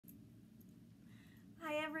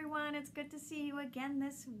everyone. It's good to see you again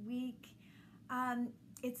this week.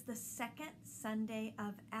 It's the second Sunday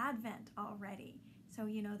of Advent already. So,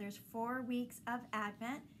 there's 4 weeks of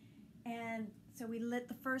Advent. And so we lit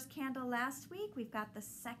the first candle last week. We've got the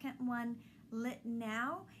second one lit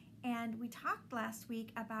now. And we talked last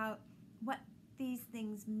week about what these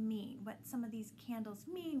things mean, what some of these candles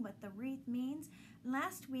mean, what the wreath means.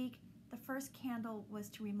 Last week, the first candle was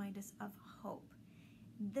to remind us of hope.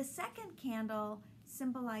 The second candle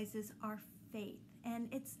symbolizes our faith. And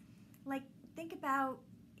it's like, think about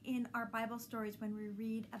in our Bible stories when we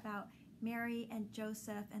read about Mary and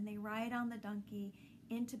Joseph and they ride on the donkey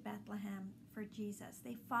into Bethlehem for Jesus.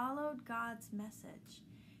 They followed God's message.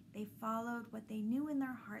 They followed what they knew in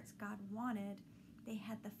their hearts God wanted. They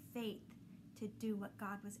had the faith to do what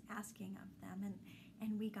God was asking of them.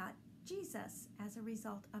 And we got Jesus as a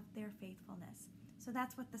result of their faithfulness. So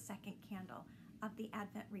that's what the second candle of the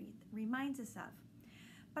Advent wreath reminds us of.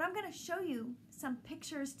 But I'm going to show you some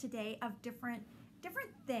pictures today of different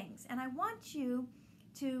things. And I want you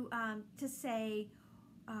to say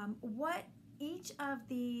what each of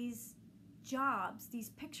these jobs,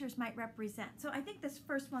 these pictures might represent. So I think this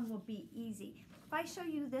first one will be easy. If I show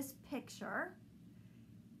you this picture,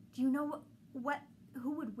 do you know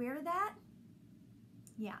who would wear that?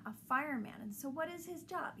 Yeah, a fireman. And so what is his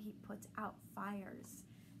job? He puts out fires.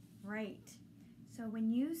 Right. So when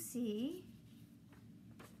you see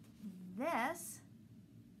this,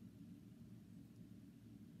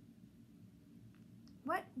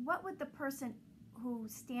 what would the person who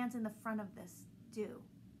stands in the front of this do?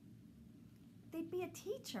 They'd be a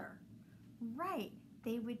teacher. Right.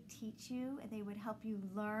 They would teach you and they would help you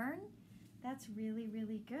learn. That's really,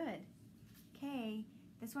 really good. Okay,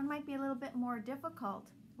 this one might be a little bit more difficult.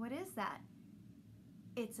 What is that?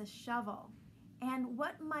 It's a shovel. And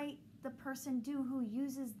what might the person do who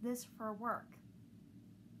uses this for work?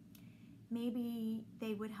 Maybe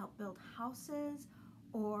they would help build houses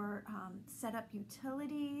or set up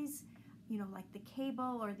utilities, like the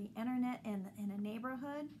cable or the internet in a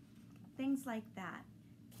neighborhood, things like that.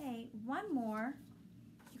 Okay, one more.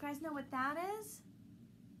 You guys know what that is?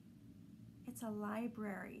 It's a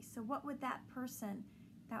library. So what would that person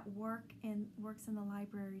that works in the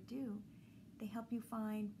library do? They help you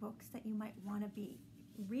find books that you might want to be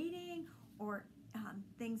reading or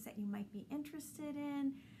things that you might be interested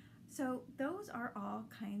in. So those are all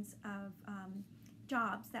kinds of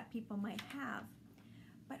jobs that people might have.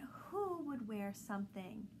 But who would wear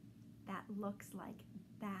something that looks like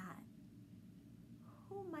that?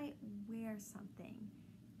 Who might wear something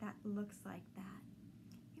that looks like that?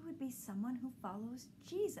 It would be someone who follows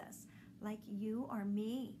Jesus, like you or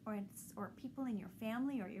me or people in your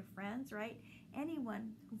family or your friends, right?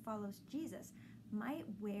 Anyone who follows Jesus might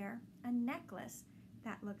wear a necklace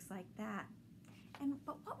that looks like that.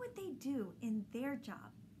 But what would they do in their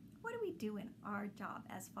job? What do we do in our job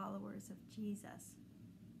as followers of Jesus?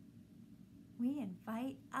 We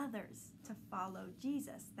invite others to follow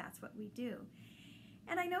Jesus. That's what we do.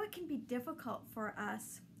 And I know it can be difficult for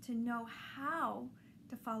us to know how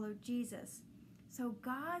to follow Jesus. So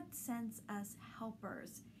God sends us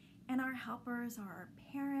helpers. And our helpers are our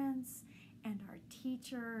parents and our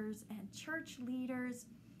teachers and church leaders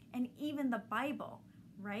and even the Bible,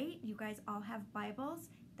 right? You guys all have Bibles.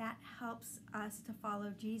 That helps us to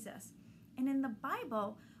follow Jesus. And in the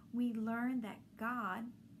Bible, we learn that God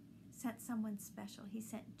sent someone special. He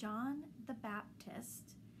sent John the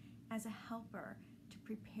Baptist as a helper to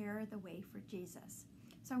prepare the way for Jesus.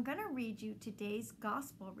 So I'm going to read you today's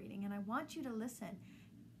gospel reading, and I want you to listen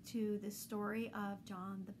to the story of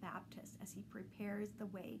John the Baptist as he prepares the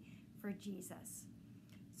way for Jesus.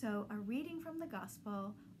 So a reading from the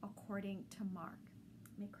gospel according to Mark.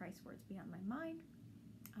 May Christ's words be on my mind,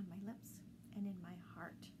 on my lips, and in my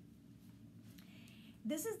heart.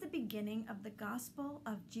 This is the beginning of the gospel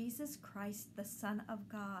of Jesus Christ, the Son of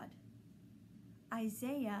God.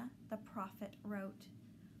 Isaiah the prophet wrote,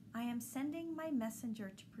 I am sending my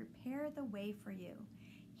messenger to prepare the way for you.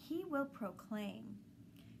 He will proclaim,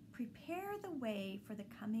 prepare the way for the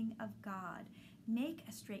coming of God. Make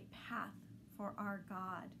a straight path for our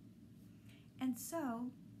God. And so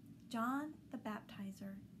John the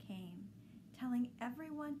Baptizer came, telling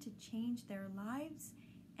everyone to change their lives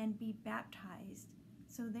and be baptized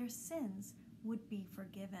so their sins would be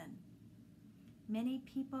forgiven. Many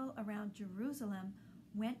people around Jerusalem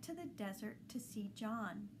went to the desert to see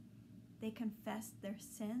John. They confessed their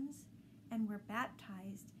sins and were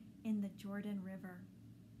baptized in the Jordan River.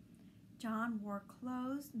 John wore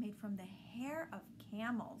clothes made from the hair of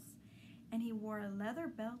camels, and he wore a leather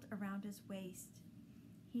belt around his waist.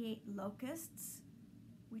 He ate locusts,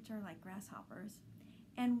 which are like grasshoppers,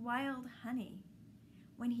 and wild honey.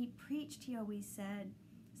 When he preached, he always said,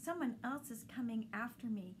 "Someone else is coming after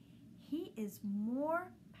me. He is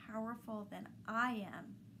more powerful than I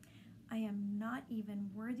am. I am not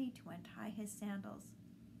even worthy to untie his sandals.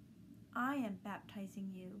 I am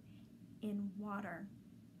baptizing you in water,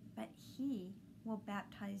 but he will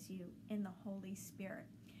baptize you in the Holy Spirit."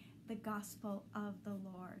 The gospel of the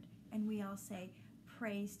Lord. And we all say,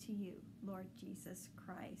 "Praise to you, Lord Jesus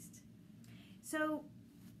Christ." So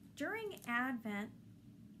during Advent,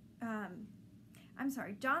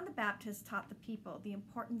 John the Baptist taught the people the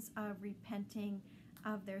importance of repenting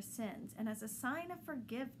of their sins. And as a sign of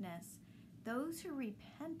forgiveness, those who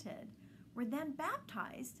repented were then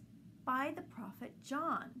baptized by the prophet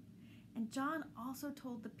John. And John also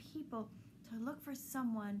told the people to look for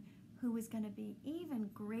someone who was going to be even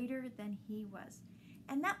greater than he was.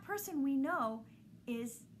 And that person we know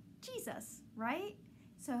is Jesus, right?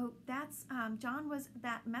 So that's John was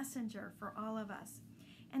that messenger for all of us.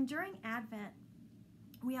 And during Advent,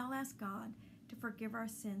 we all ask God to forgive our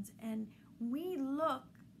sins, and we look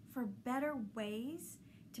for better ways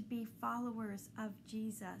to be followers of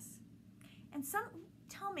Jesus. And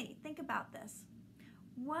tell me, think about this.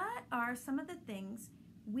 What are some of the things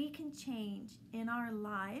we can change in our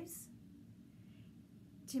lives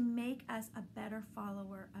to make us a better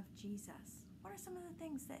follower of Jesus? What are some of the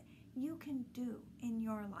things that you can do in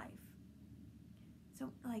your life?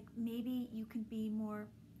 So like maybe you can be more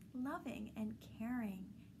loving and caring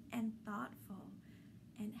and thoughtful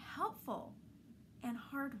and helpful and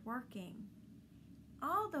hardworking.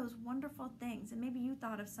 All those wonderful things. And maybe you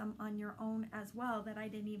thought of some on your own as well that I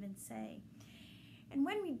didn't even say. And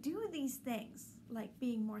when we do these things, like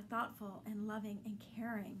being more thoughtful and loving and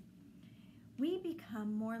caring, we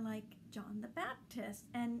become more like John the Baptist.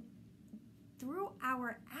 And through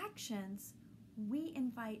our actions, we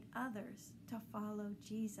invite others to follow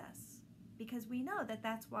Jesus, because we know that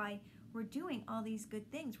that's why we're doing all these good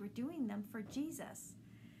things. We're doing them for Jesus.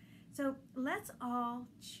 So let's all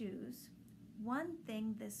choose one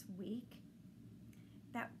thing this week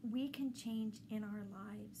that we can change in our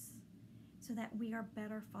lives so that we are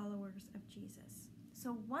better followers of Jesus.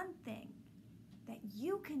 So one thing that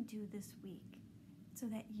you can do this week so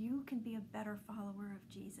that you can be a better follower of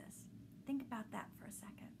Jesus. Think about that for a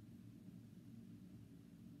second.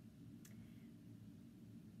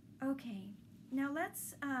 Okay, now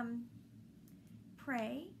let's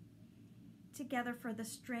pray together for the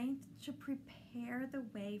strength to prepare the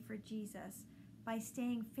way for Jesus by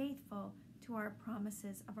staying faithful to our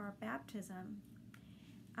promises of our baptism.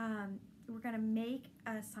 We're going to make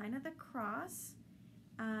a sign of the cross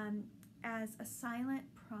as a silent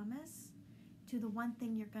promise to the one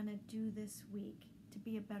thing you're going to do this week to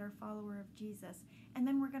be a better follower of Jesus. And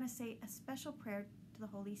then we're going to say a special prayer to the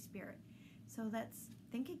Holy Spirit. So let's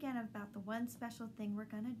think again about the one special thing we're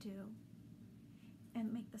going to do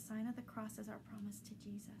and make the sign of the cross as our promise to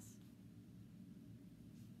Jesus.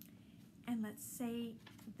 And let's say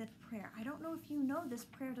the prayer. I don't know if you know this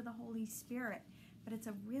prayer to the Holy Spirit, but it's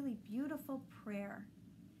a really beautiful prayer.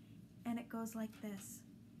 And it goes like this.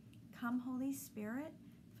 Come, Holy Spirit,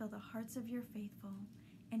 fill the hearts of your faithful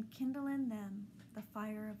and kindle in them the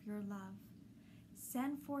fire of your love.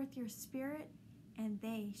 Send forth your Spirit, and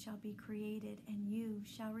they shall be created, and you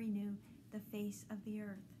shall renew the face of the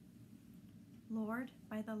earth. Lord,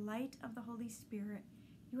 by the light of the Holy Spirit,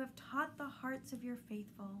 you have taught the hearts of your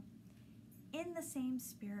faithful. In the same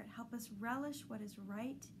Spirit, help us relish what is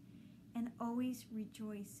right and always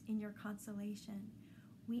rejoice in your consolation.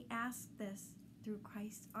 We ask this through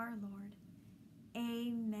Christ our Lord.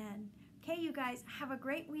 Amen. Okay, you guys, have a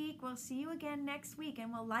great week. We'll see you again next week,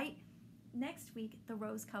 and we'll light next week the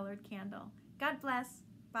rose-colored candle. God bless.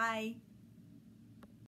 Bye.